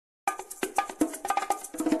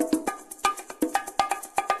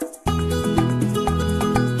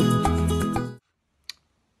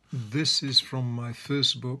This is from my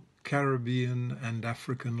first book, Caribbean and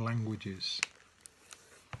African Languages.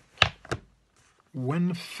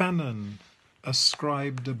 When Fanon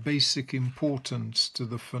ascribed a basic importance to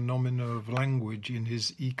the phenomena of language in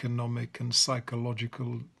his economic and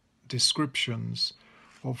psychological descriptions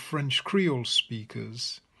of French Creole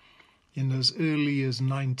speakers in as early as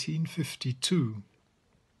 1952,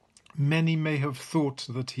 many may have thought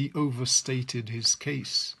that he overstated his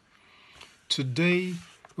case. Today,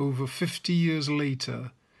 over 50 years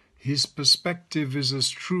later, his perspective is as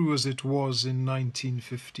true as it was in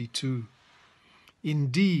 1952.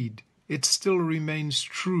 Indeed, it still remains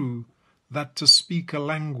true that to speak a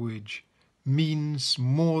language means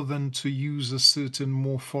more than to use a certain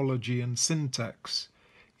morphology and syntax.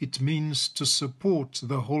 It means to support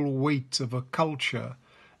the whole weight of a culture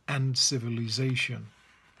and civilization.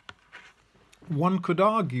 One could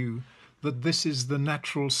argue that this is the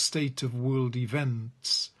natural state of world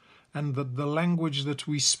events, and that the language that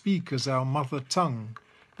we speak as our mother tongue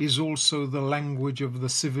is also the language of the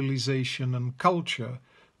civilization and culture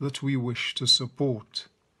that we wish to support.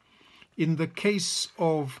 In the case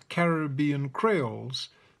of Caribbean Creoles,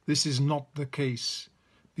 this is not the case,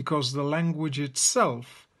 because the language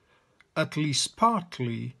itself, at least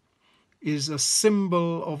partly, is a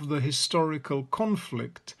symbol of the historical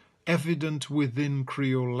conflict evident within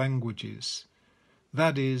Creole languages.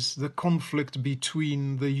 That is, the conflict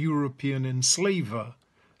between the European enslaver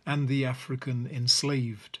and the African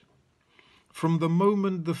enslaved. From the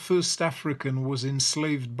moment the first African was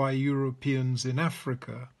enslaved by Europeans in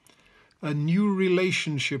Africa, a new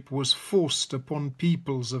relationship was forced upon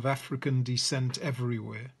peoples of African descent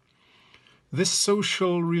everywhere. This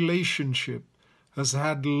social relationship has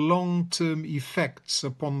had long-term effects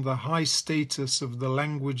upon the high status of the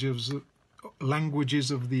languages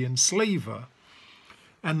of the enslaver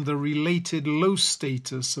and the related low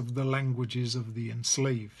status of the languages of the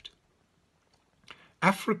enslaved.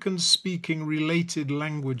 African-speaking related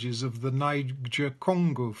languages of the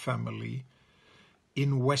Niger-Congo family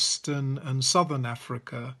in Western and Southern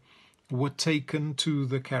Africa were taken to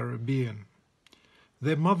the Caribbean.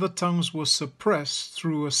 Their mother tongues were suppressed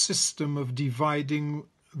through a system of dividing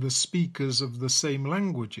the speakers of the same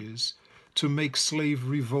languages to make slave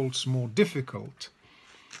revolts more difficult,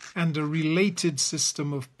 and a related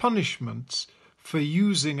system of punishments for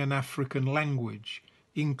using an African language,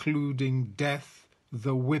 including death,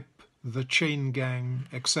 the whip, the chain gang,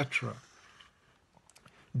 etc.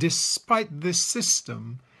 Despite this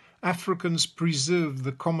system, Africans preserved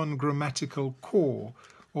the common grammatical core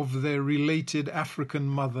of their related African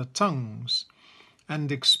mother tongues and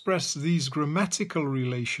express these grammatical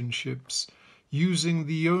relationships using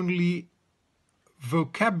the only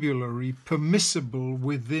vocabulary permissible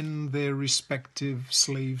within their respective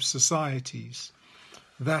slave societies,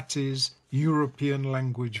 that is, European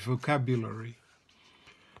language vocabulary.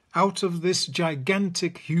 Out of this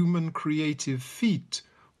gigantic human creative feat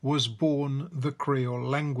was born the Creole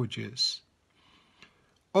languages.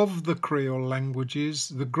 Of the Creole languages,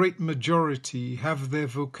 the great majority have their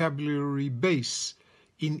vocabulary base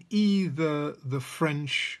in either the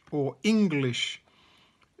French or English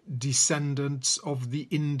descendants of the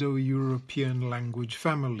Indo-European language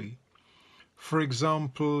family. For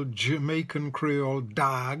example, Jamaican Creole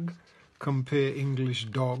dag, compare English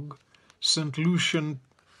dog, St Lucian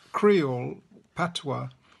Creole patois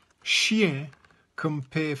chien,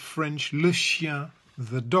 compare French le chien,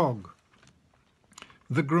 the dog.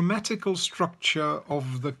 The grammatical structure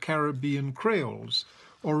of the Caribbean Creoles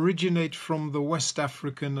originate from the West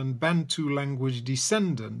African and Bantu language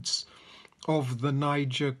descendants of the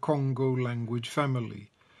Niger-Congo language family.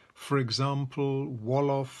 For example,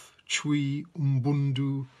 Wolof, Twi,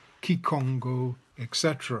 Umbundu, Kikongo,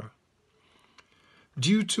 etc.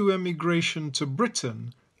 Due to emigration to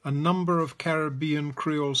Britain, a number of Caribbean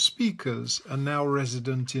Creole speakers are now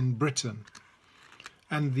resident in Britain,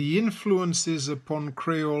 and the influences upon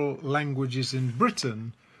Creole languages in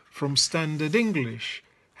Britain from Standard English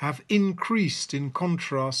have increased in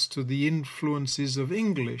contrast to the influences of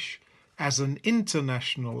English as an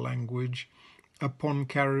international language upon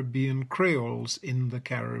Caribbean Creoles in the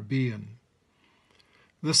Caribbean.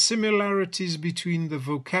 The similarities between the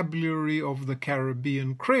vocabulary of the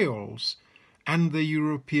Caribbean Creoles and the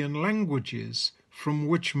European languages from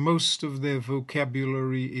which most of their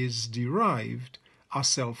vocabulary is derived are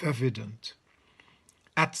self-evident.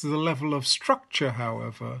 At the level of structure,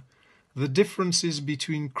 however, the differences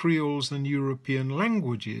between Creoles and European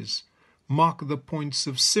languages mark the points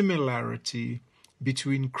of similarity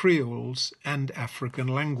between Creoles and African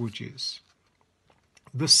languages.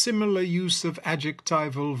 The similar use of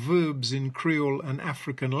adjectival verbs in Creole and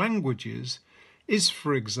African languages is,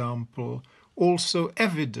 for example, also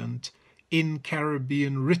evident in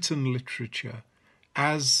Caribbean written literature,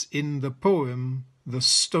 as in the poem The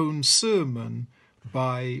Stone Sermon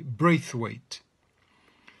by Braithwaite.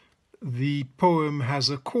 The poem has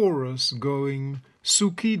a chorus going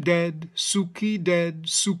 "Suki dead, Suki dead,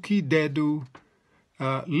 Suki dedu,"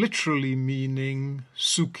 literally meaning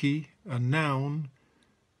Suki, a noun,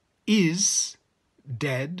 is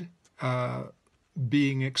dead,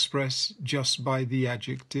 being expressed just by the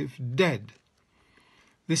adjective dead.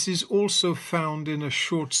 This is also found in a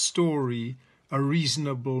short story, A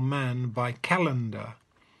Reasonable Man by Callender.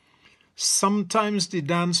 Sometimes the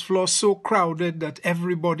dance floor so crowded that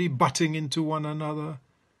everybody butting into one another.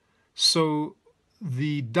 So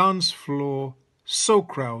the dance floor so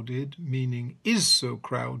crowded, meaning is so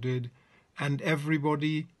crowded, and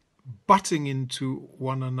everybody butting into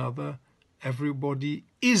one another, everybody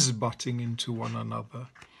is butting into one another.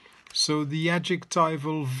 So the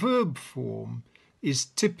adjectival verb form is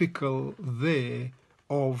typical there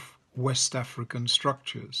of West African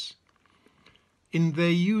structures. In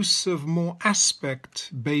their use of more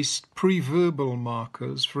aspect-based preverbal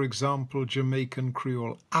markers, for example, Jamaican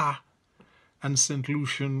Creole a and St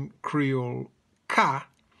Lucian Creole ka,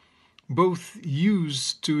 both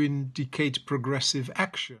used to indicate progressive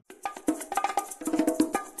action.